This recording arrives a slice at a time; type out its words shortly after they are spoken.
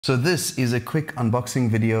So this is a quick unboxing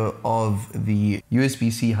video of the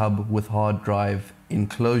USB-C hub with hard drive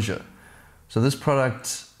Enclosure. So this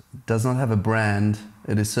product does not have a brand.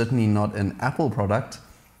 It is certainly not an Apple product.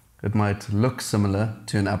 It might look similar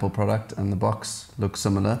to an Apple product and the box looks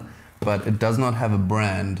similar, but it does not have a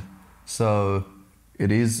brand. So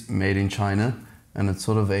it is made in China and it's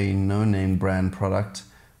sort of a no-name brand product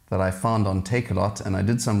that I found on Takealot, and I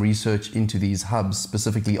did some research into these hubs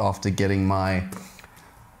specifically after getting my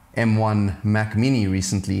M1 Mac Mini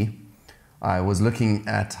recently. I was looking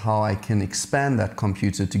at how I can expand that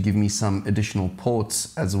computer to give me some additional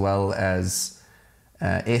ports as well as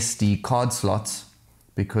SD card slots,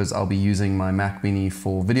 because I'll be using my Mac Mini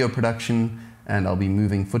for video production and I'll be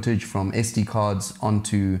moving footage from SD cards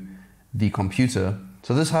onto the computer.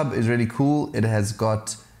 So this hub is really cool. It has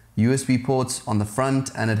got USB ports on the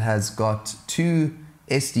front and it has got two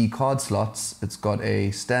SD card slots. It's got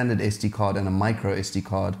a standard SD card and a micro SD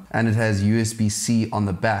card, and it has USB-C on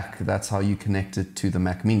the back. That's how you connect it to the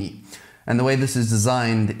Mac Mini. And the way this is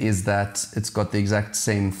designed is that it's got the exact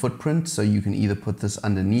same footprint, so you can either put this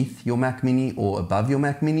underneath your Mac Mini or above your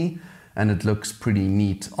Mac Mini, and it looks pretty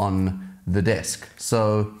neat on the desk.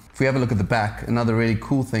 So if we have a look at the back, another really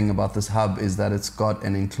cool thing about this hub is that it's got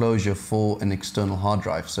an enclosure for an external hard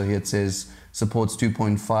drive. So here it says supports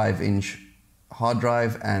 2.5-inch hard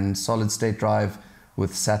drive and solid state drive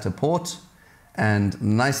with SATA port. And the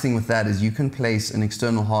nice thing with that is you can place an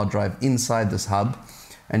external hard drive inside this hub,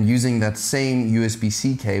 and using that same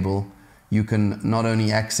USB-C cable you can not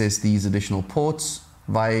only access these additional ports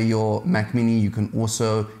via your Mac Mini, you can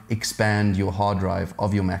also expand your hard drive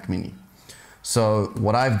of your Mac Mini. So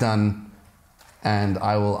what I've done, and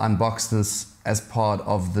I will unbox this as part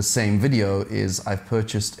of the same video, is I've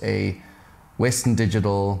purchased a Western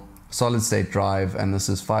Digital solid state drive, and this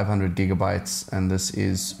is 500 gigabytes, and this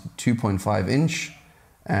is 2.5 inch,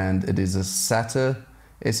 and it is a SATA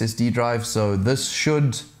SSD drive. So this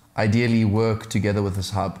should ideally work together with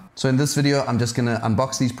this hub. So in this video, I'm just gonna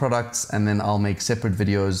unbox these products and then I'll make separate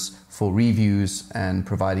videos for reviews and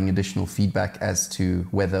providing additional feedback as to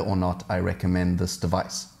whether or not I recommend this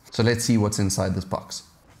device. So let's see what's inside this box.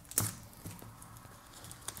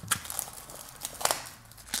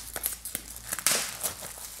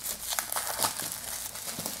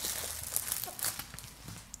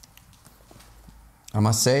 I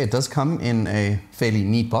must say it does come in a fairly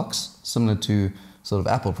neat box, similar to sort of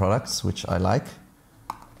Apple products, which I like.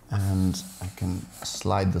 And I can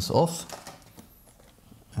slide this off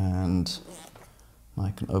and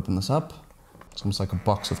I can open this up. It's almost like a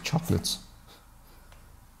box of chocolates.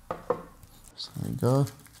 So there we go.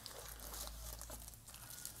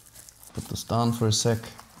 Put this down for a sec.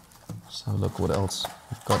 Let's have a look what else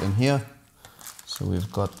we've got in here. So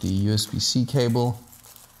we've got the USB-C cable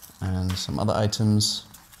and some other items,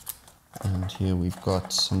 and here we've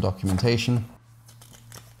got some documentation.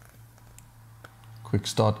 Quick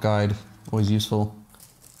start guide, always useful.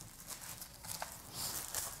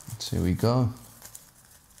 So here we go.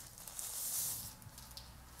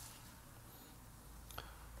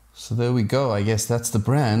 So there we go, I guess that's the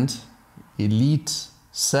brand, Elite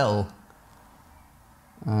Cell.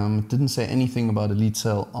 It didn't say anything about Elite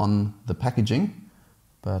Cell on the packaging,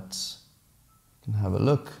 but you can have a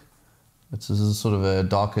look. This is sort of a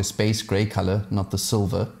darker space gray color, not the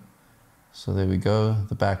silver. So there we go. At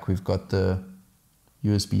the back we've got the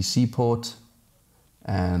USB-C port,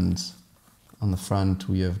 and on the front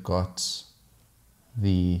we have got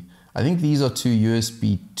I think these are two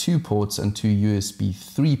USB 2 ports and two USB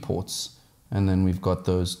 3 ports, and then we've got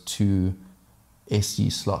those two SD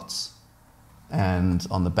slots. And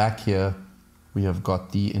on the back here we have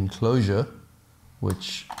got the enclosure,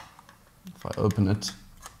 which if I open it,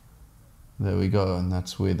 there we go, and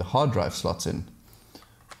that's where the hard drive slots in.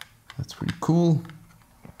 That's pretty cool.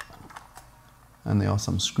 And there are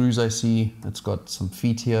some screws I see. It's got some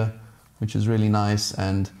feet here, which is really nice.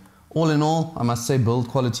 And all in all, I must say build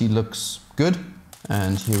quality looks good.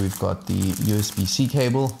 And here we've got the USB-C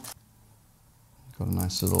cable. Got a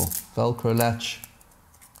nice little Velcro latch.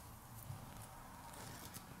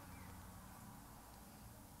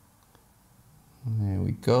 And there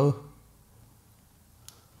we go.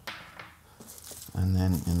 And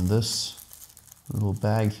then in this little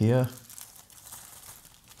bag here.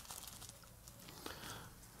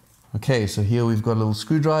 Okay, so here we've got a little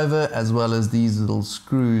screwdriver as well as these little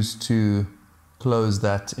screws to close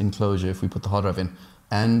that enclosure if we put the hard drive in,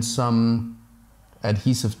 and some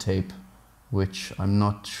adhesive tape, which I'm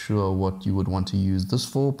not sure what you would want to use this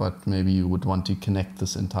for, but maybe you would want to connect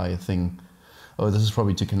this entire thing. Oh, this is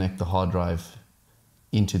probably to connect the hard drive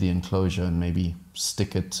into the enclosure and maybe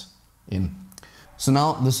stick it in. So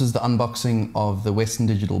now this is the unboxing of the Western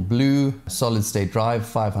Digital Blue solid state drive,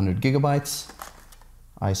 500 gigabytes.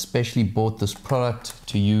 I especially bought this product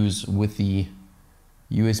to use with the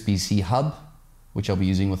USB-C hub, which I'll be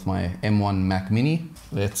using with my M1 Mac Mini.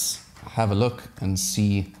 Let's have a look and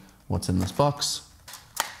see what's in this box.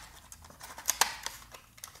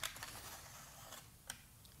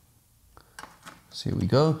 So here we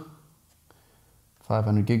go.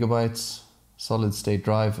 500 gigabytes, solid state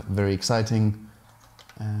drive, very exciting.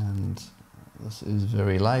 And this is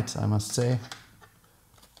very light, I must say.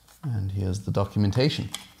 And here's the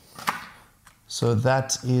documentation. So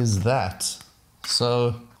that is that.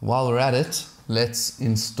 So while we're at it, let's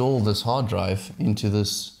install this hard drive into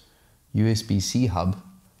this USB-C hub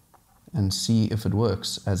and see if it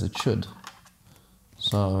works as it should.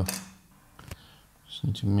 So just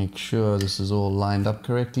need to make sure this is all lined up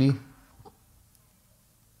correctly.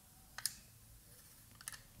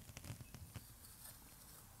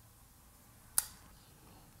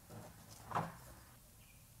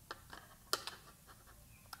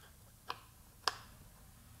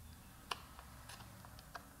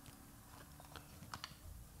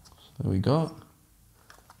 There we go.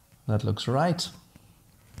 That looks right.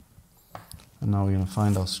 And now we're going to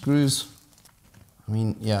find our screws. I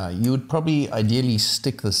mean, yeah, you would probably ideally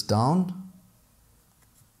stick this down.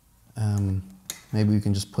 Maybe we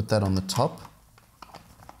can just put that on the top.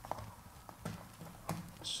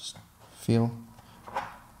 Let's just feel. I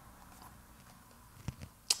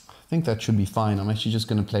think that should be fine. I'm actually just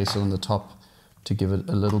going to place it on the top to give it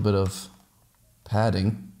a little bit of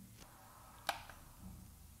padding.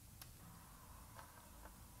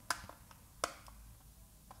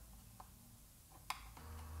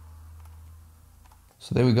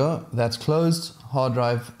 So there we go, that's closed. Hard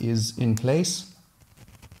drive is in place.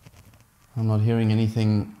 I'm not hearing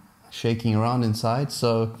anything shaking around inside.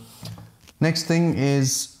 So next thing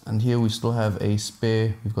is, and here we still have a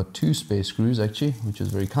spare, we've got 2 spare screws actually, which is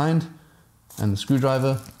very kind, and the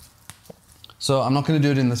screwdriver. So I'm not going to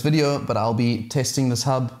do it in this video, but I'll be testing this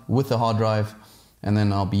hub with the hard drive, and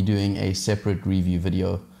then I'll be doing a separate review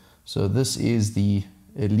video. So this is the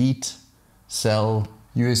Elite Cell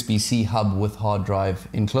USB-C hub with hard drive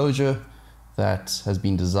enclosure that has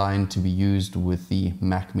been designed to be used with the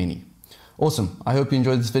Mac Mini. Awesome. I hope you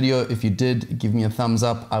enjoyed this video. If you did, give me a thumbs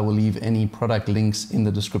up. I will leave any product links in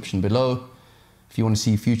the description below. If you want to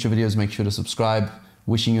see future videos, make sure to subscribe.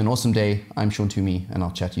 Wishing you an awesome day. I'm Sean Toomey, and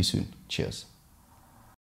I'll chat to you soon. Cheers.